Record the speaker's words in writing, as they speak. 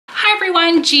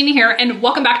everyone, Gina here, and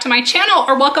welcome back to my channel,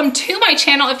 or welcome to my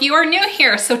channel if you are new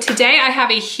here. So today I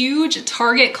have a huge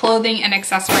Target clothing and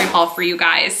accessory haul for you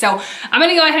guys. So I'm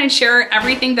gonna go ahead and share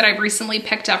everything that I've recently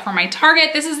picked up from my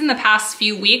Target. This is in the past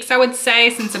few weeks, I would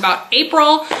say, since about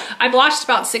April. I've lost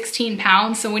about 16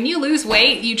 pounds. So when you lose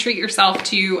weight, you treat yourself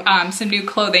to some new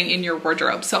clothing in your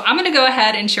wardrobe. So I'm gonna go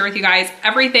ahead and share with you guys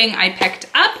everything I picked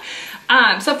up.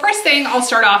 So first thing I'll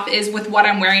start off is with what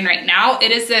I'm wearing right now.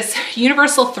 It is this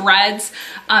Universal Threads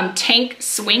tank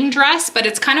swing dress, but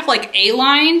it's kind of like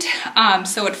A-lined,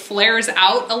 so it flares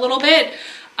out a little bit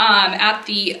at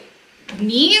the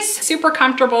knees. Super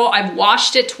comfortable. I've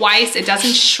washed it twice. It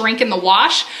doesn't shrink in the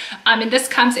wash, and this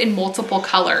comes in multiple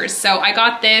colors. So I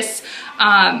got this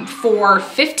for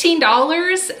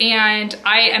 $15, and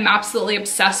I am absolutely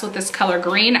obsessed with this color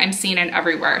green. I'm seeing it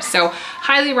everywhere, so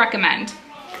highly recommend.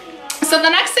 So the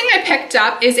next thing I picked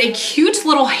up is a cute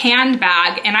little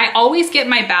handbag, and I always get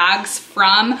my bags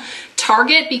from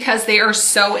Target because they are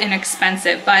so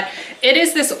inexpensive, but it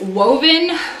is this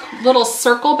woven little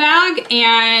circle bag,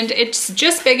 and it's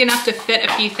just big enough to fit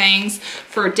a few things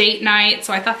for date night.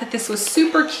 So I thought that this was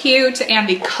super cute, and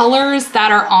the colors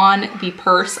that are on the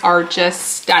purse are just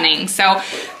stunning. So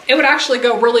it would actually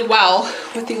go really well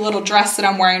with the little dress that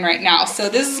I'm wearing right now. So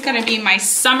this is gonna be my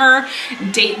summer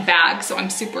date bag. So I'm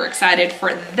super excited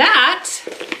for that.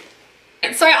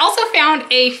 So I also found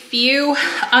a few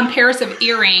pairs of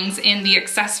earrings in the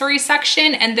accessory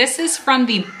section, and this is from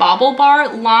the Bauble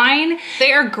Bar line.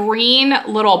 They are green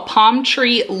little palm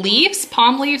tree leaves,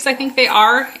 palm leaves I think they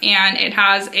are, and it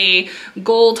has a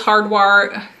gold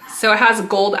hardwire. So it has a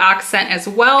gold accent as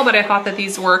well, but I thought that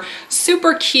these were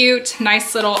super cute,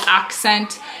 nice little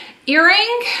accent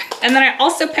earring. And then I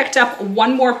also picked up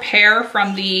one more pair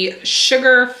from the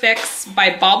Sugar Fix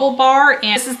by Bauble Bar,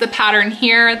 and this is the pattern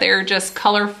here. They're just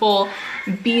colorful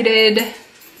beaded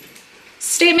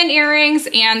statement earrings,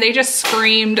 and they just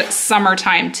screamed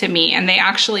summertime to me, and they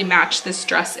actually match this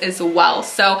dress as well.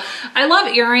 So I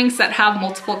love earrings that have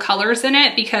multiple colors in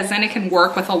it because then it can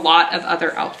work with a lot of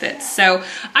other outfits. So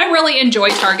I really enjoy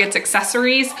Target's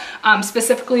accessories,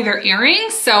 specifically their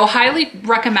earrings. So highly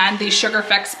recommend the Sugar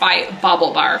Fix by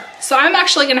Bauble Bar. So I'm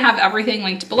actually gonna have everything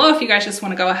linked below if you guys just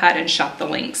wanna go ahead and shop the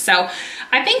links. So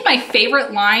I think my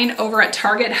favorite line over at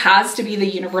Target has to be the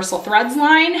Universal Threads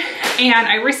line, and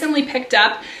I recently picked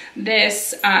up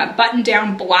this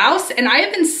button-down blouse, and I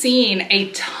have been seeing a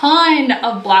ton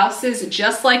of blouses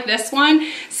just like this one.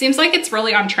 Seems like it's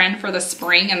really on trend for the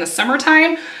spring and the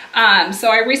summertime.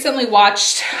 So I recently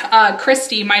watched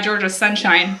Christy, My Georgia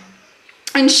Sunshine,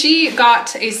 and she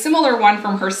got a similar one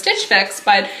from her Stitch Fix,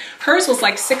 but hers was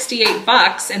like 68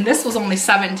 bucks and this was only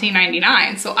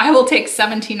 $17.99. So I will take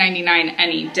 $17.99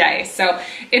 any day. So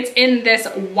it's in this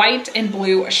white and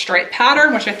blue stripe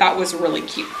pattern, which I thought was really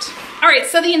cute. All right,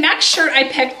 so the next shirt I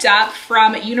picked up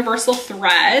from Universal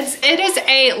Threads, it is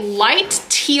a light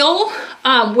teal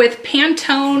with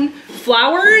Pantone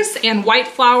flowers and white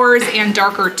flowers and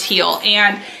darker teal.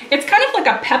 And it's kind of like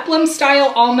a peplum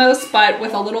style almost, but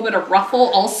with a little bit of ruffle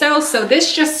also. So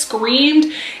this just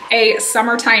screamed a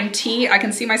summertime tee. I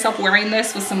can see myself wearing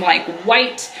this with some like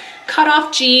white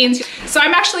cutoff jeans. So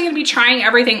I'm actually gonna be trying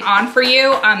everything on for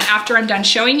you after I'm done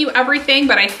showing you everything,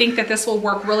 but I think that this will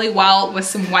work really well with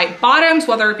some white bottoms,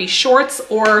 whether it be shorts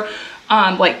or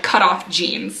like cutoff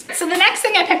jeans. So the next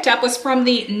thing I picked up was from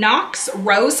the KNOX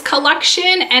Rose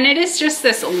collection, and it is just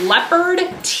this leopard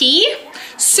tee,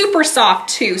 super soft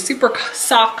too, super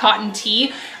soft cotton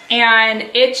tee. And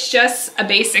it's just a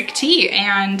basic tee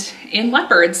and in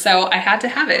leopard, so I had to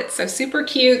have it. So super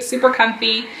cute, super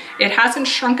comfy. It hasn't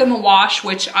shrunk in the wash,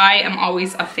 which I am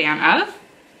always a fan of.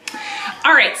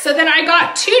 All right, so then I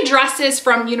got two dresses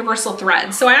from Universal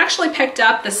Threads. So I actually picked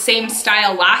up the same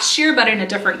style last year, but in a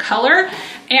different color.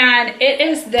 And it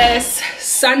is this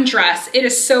sundress. It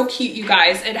is so cute, you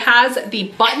guys. It has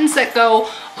the buttons that go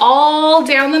all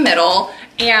down the middle,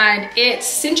 and it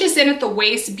cinches in at the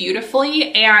waist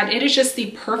beautifully, and it is just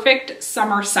the perfect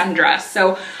summer sundress.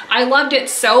 So I loved it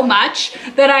so much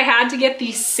that I had to get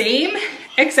the same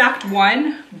exact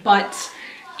one, but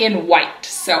in white.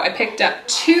 So I picked up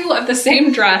two of the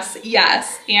same dress,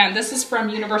 yes, and this is from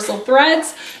Universal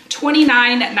Threads,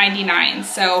 $29.99.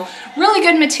 So really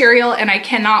good material, and I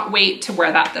cannot wait to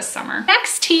wear that this summer.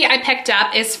 Next tee I picked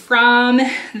up is from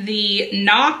the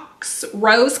KNOX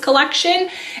Rose collection,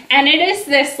 and it is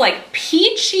this like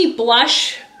peachy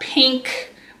blush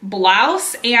pink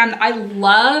blouse, and I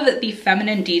love the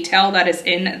feminine detail that is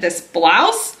in this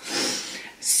blouse.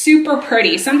 Super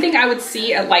pretty, something I would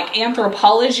see at like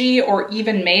Anthropologie or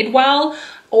even Madewell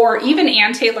or even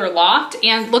Ann Taylor Loft.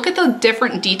 And look at the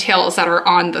different details that are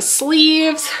on the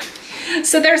sleeves.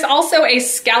 So there's also a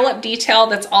scallop detail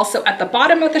that's also at the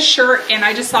bottom of the shirt, and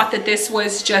I just thought that this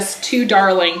was just too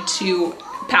darling to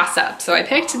pass up. So I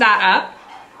picked that up.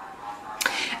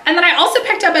 And then I also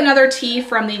picked up another tee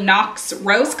from the KNOX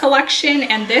Rose collection,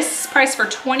 and this is priced for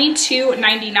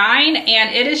 $22.99,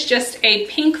 and it is just a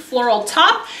pink floral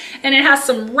top, and it has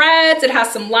some reds, it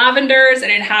has some lavenders,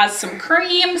 and it has some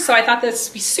cream. So I thought this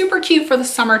would be super cute for the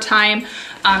summertime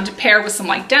to pair with some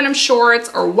like denim shorts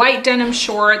or white denim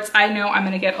shorts. I know I'm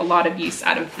gonna get a lot of use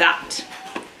out of that.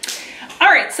 All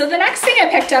right, so the next thing I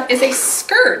picked up is a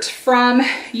skirt from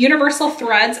Universal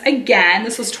Threads. Again,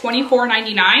 this was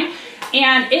 $24.99.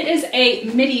 And it is a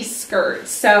midi skirt.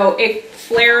 So it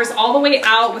flares all the way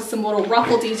out with some little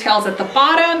ruffle details at the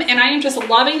bottom. And I am just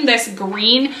loving this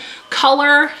green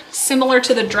color, similar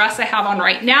to the dress I have on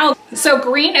right now. So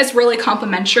green is really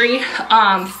complimentary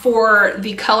for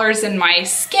the colors in my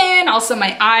skin, also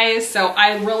my eyes. So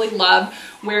I really love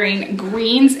wearing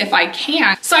greens if I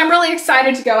can. So I'm really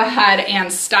excited to go ahead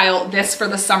and style this for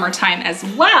the summertime as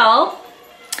well.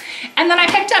 And then I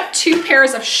picked up two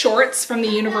pairs of shorts from the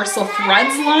Universal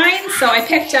Threads line. So I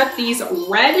picked up these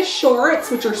red shorts,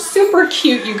 which are super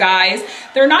cute, you guys.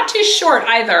 They're not too short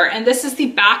either. And this is the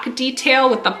back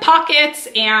detail with the pockets.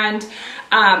 And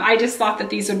I just thought that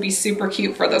these would be super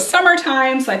cute for the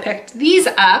summertime. So I picked these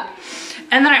up.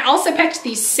 And then I also picked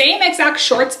these same exact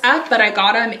shorts up, but I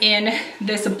got them in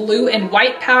this blue and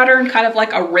white pattern, kind of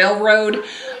like a railroad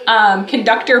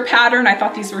conductor pattern. I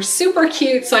thought these were super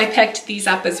cute, so I picked these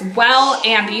up as well.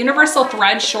 And the Universal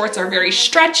Thread shorts are very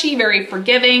stretchy, very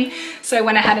forgiving, so I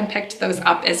went ahead and picked those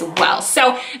up as well.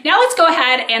 So now let's go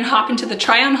ahead and hop into the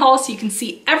try-on haul so you can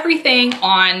see everything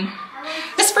on.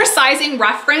 Just for sizing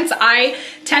reference, I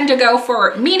tend to go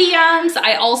for mediums.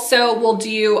 I also will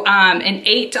do an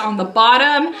 8 on the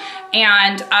bottom,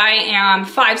 and I am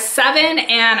 5'7",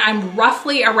 and I'm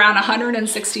roughly around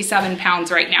 167 pounds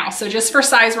right now. So just for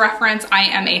size reference, I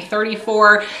am a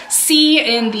 34C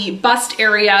in the bust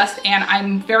area, and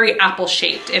I'm very apple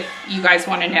shaped if you guys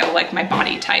want to know like my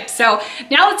body type. So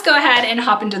now let's go ahead and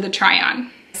hop into the try-on.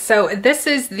 So this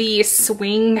is the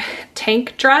swing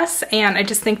tank dress, and I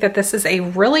just think that this is a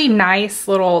really nice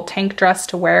little tank dress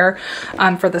to wear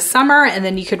for the summer, and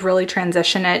then you could really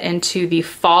transition it into the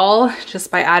fall just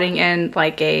by adding in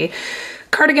like a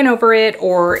cardigan over it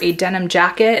or a denim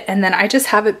jacket. And then I just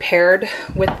have it paired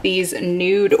with these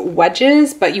nude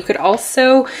wedges, but you could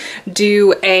also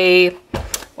do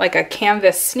like a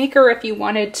canvas sneaker if you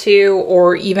wanted to,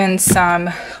 or even some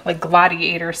like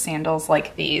gladiator sandals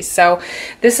like these. So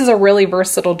this is a really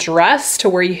versatile dress to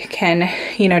where you can,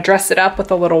 you know, dress it up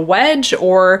with a little wedge,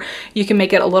 or you can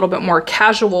make it a little bit more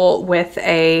casual with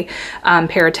a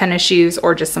pair of tennis shoes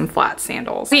or just some flat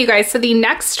sandals. Okay, you guys, so the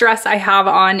next dress I have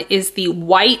on is the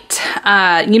white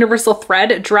Universal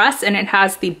Thread dress, and it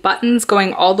has the buttons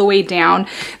going all the way down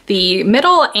the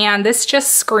middle, and this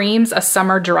just screams a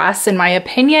summer dress in my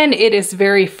opinion. It is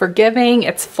very forgiving.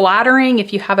 It's flattering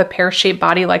if you have a pear-shaped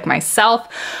body like myself.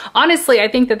 Honestly, I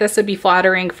think that this would be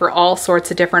flattering for all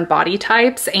sorts of different body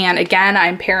types. And again,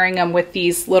 I'm pairing them with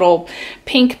these little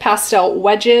pink pastel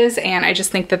wedges, and I just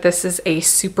think that this is a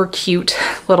super cute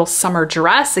little summer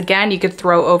dress. Again, you could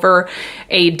throw over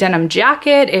a denim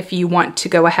jacket if you want to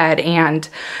go ahead and,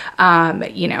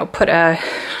 you know,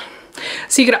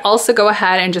 so you could also go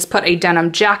ahead and just put a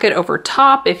denim jacket over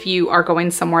top if you are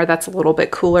going somewhere that's a little bit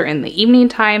cooler in the evening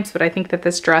times, but I think that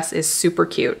this dress is super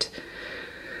cute.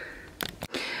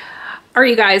 All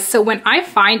right, you guys, so when I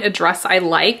find a dress I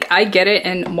like, I get it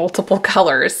in multiple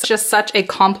colors. Just such a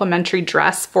complimentary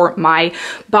dress for my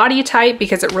body type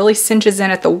because it really cinches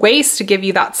in at the waist to give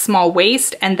you that small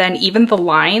waist, and then even the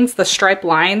lines, the stripe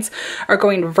lines, are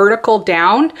going vertical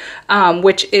down,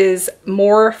 which is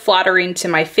more flattering to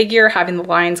my figure, having the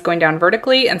lines going down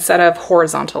vertically instead of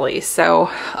horizontally. So,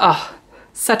 oh,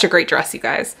 such a great dress, you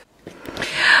guys.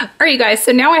 All right, you guys,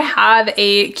 so now I have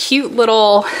a cute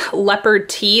little leopard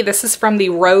tee. This is from the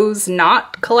Rose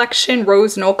Knot collection,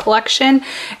 Rose Knoll collection,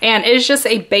 and it is just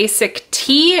a basic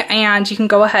tee, and you can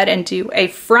go ahead and do a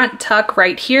front tuck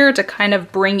right here to kind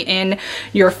of bring in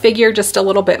your figure just a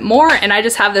little bit more. And I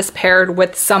just have this paired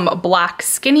with some black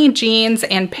skinny jeans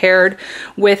and paired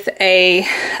with a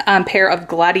pair of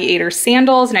gladiator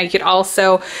sandals. Now you could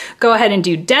also go ahead and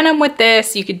do denim with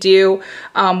this. You could do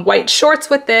white shorts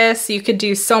with this. You could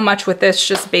do so much with this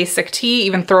just basic tee,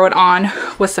 even throw it on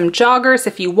with some joggers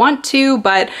if you want to,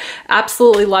 but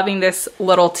absolutely loving this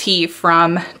little tee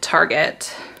from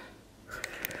Target.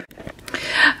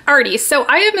 Alrighty, so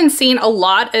I have been seeing a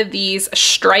lot of these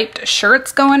striped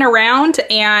shirts going around,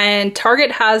 and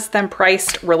Target has them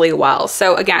priced really well.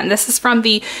 So again, this is from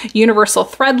the Universal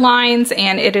Thread lines,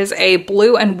 and it is a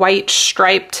blue and white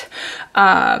striped,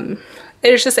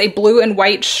 it is just a blue and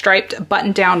white striped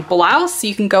button-down blouse.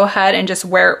 You can go ahead and just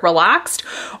wear it relaxed,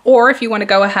 or if you want to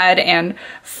go ahead and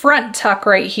front tuck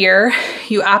right here,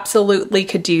 you absolutely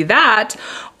could do that.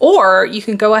 Or you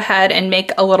can go ahead and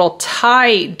make a little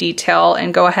tie detail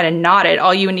and go ahead and knot it.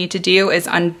 All you need to do is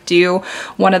undo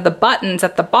one of the buttons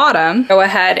at the bottom. Go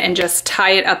ahead and just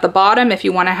tie it at the bottom if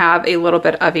you want to have a little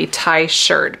bit of a tie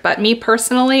shirt. But me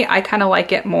personally, I kind of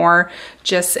like it more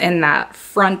just in that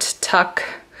front tuck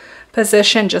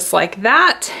position, just like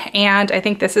that. And I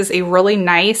think this is a really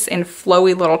nice and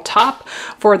flowy little top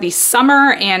for the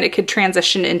summer, and it could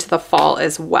transition into the fall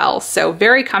as well. So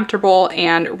very comfortable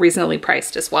and reasonably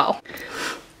priced as well.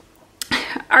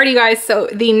 Alrighty guys, so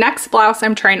the next blouse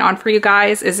I'm trying on for you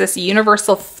guys is this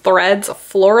Universal Threads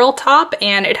floral top,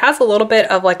 and it has a little bit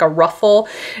of like a ruffle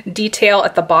detail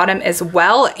at the bottom as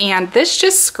well. And this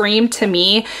just screamed to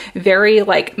me very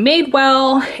like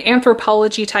Madewell,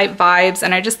 Anthropologie type vibes,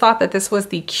 and I just thought that this was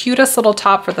the cutest little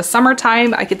top for the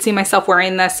summertime. I could see myself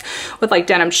wearing this with like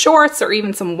denim shorts, or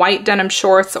even some white denim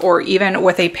shorts, or even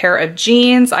with a pair of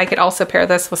jeans. I could also pair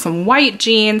this with some white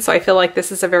jeans, so I feel like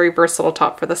this is a very versatile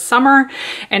top for the summer,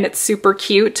 and it's super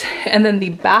cute. And then the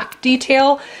back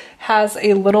detail has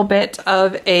a little bit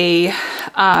of a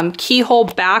keyhole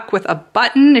back with a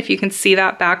button, if you can see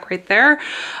that back right there.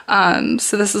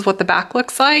 So this is what the back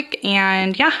looks like,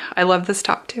 and yeah, I love this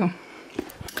top too.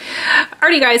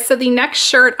 Alrighty guys, so the next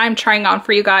shirt I'm trying on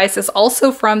for you guys is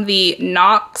also from the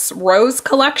KNOX Rose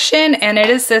collection, and it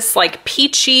is this like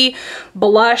peachy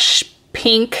blush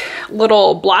pink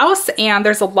little blouse, and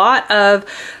there's a lot of,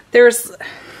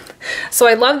 so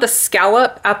I love the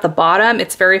scallop at the bottom.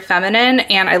 It's very feminine,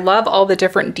 and I love all the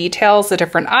different details, the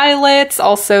different eyelets,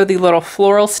 also the little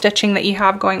floral stitching that you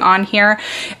have going on here.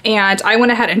 And I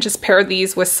went ahead and just paired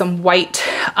these with some white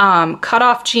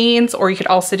cutoff jeans, or you could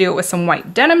also do it with some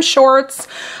white denim shorts.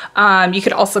 You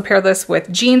could also pair this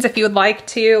with jeans if you would like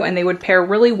to, and they would pair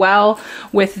really well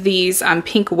with these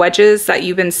pink wedges that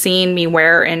you've been seeing me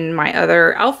wear in my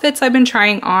other outfits I've been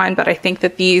trying on. But I think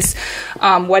that these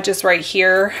wedges right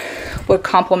here would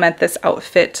complement this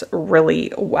outfit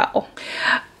really well.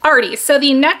 Alrighty, so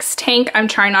the next tank I'm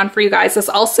trying on for you guys is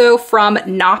also from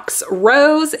KNOX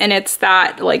Rose, and it's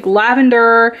that like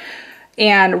lavender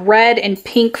and red and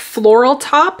pink floral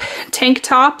tank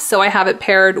top. So I have it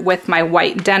paired with my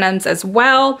white denims as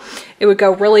well. It would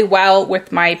go really well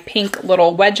with my pink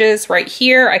little wedges right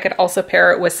here. I could also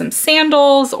pair it with some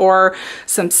sandals or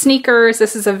some sneakers.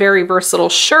 This is a very versatile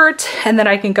shirt, and then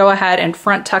I can go ahead and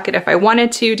front tuck it if I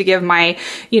wanted to give my,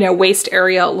 waist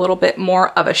area a little bit more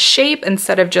of a shape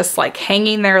instead of just like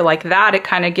hanging there like that. It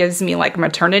kind of gives me like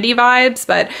maternity vibes,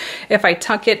 but if I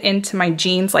tuck it into my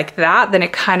jeans like that, then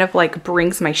it kind of like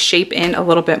brings my shape in a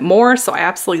little bit more. So I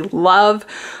absolutely love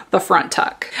the front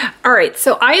tuck. All right,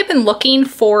 so I have been looking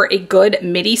for a good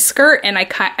midi skirt, and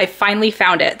I finally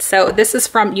found it. So this is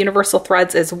from Universal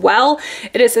Threads as well.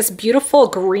 It is this beautiful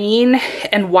green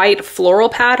and white floral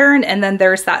pattern, and then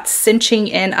there's that cinching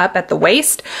in up at the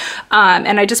waist.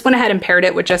 And I just went ahead and paired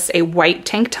it with just a white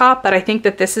tank top, but I think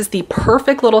that this is the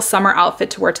perfect little summer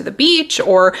outfit to wear to the beach,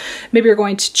 or maybe you're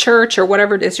going to church or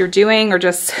whatever it is you're doing, or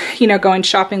just, going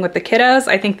shopping with the kiddos.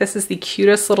 I think this is the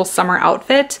cutest little summer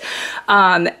outfit.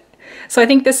 So I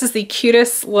think this is the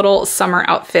cutest little summer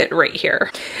outfit right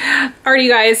here. Alright, you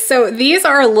guys, so these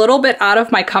are a little bit out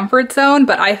of my comfort zone,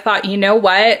 but I thought, you know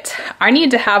what? I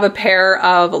need to have a pair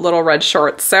of little red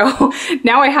shorts. So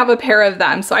now I have a pair of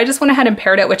them. So I just went ahead and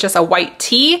paired it with just a white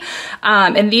tee.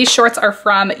 And these shorts are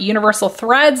from Universal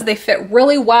Threads. They fit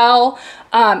really well.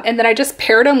 And then I just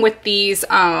paired them with these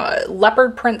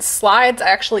leopard print slides. I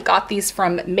actually got these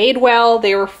from Madewell.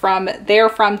 They are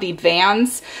from the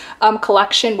Vans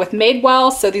collection with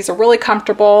Madewell. So these are really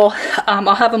comfortable.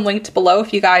 I'll have them linked below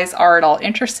if you guys are at all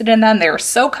interested in them. They are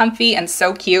so comfy and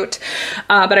so cute.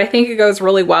 But I think it goes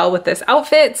really well with this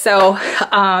outfit. So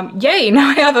yay, now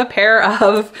I have a pair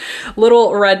of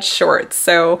little red shorts.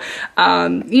 So,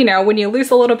 when you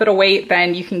lose a little bit of weight,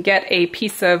 then you can get a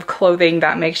piece of clothing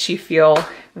that makes you feel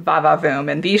go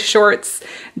va-va-voom, and these shorts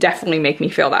definitely make me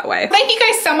feel that way. Thank you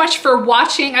guys so much for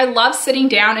watching. I love sitting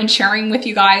down and sharing with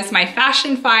you guys my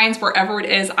fashion finds wherever it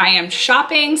is I am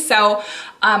shopping. So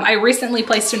I recently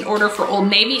placed an order for Old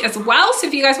Navy as well. So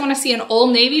if you guys want to see an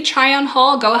Old Navy try on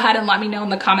haul, go ahead and let me know in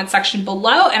the comment section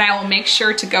below, and I will make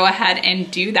sure to go ahead and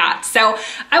do that. So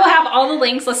I will have all the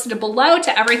links listed below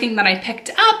to everything that I picked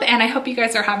up, and I hope you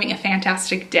guys are having a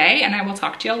fantastic day, and I will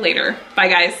talk to y'all later. Bye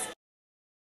guys.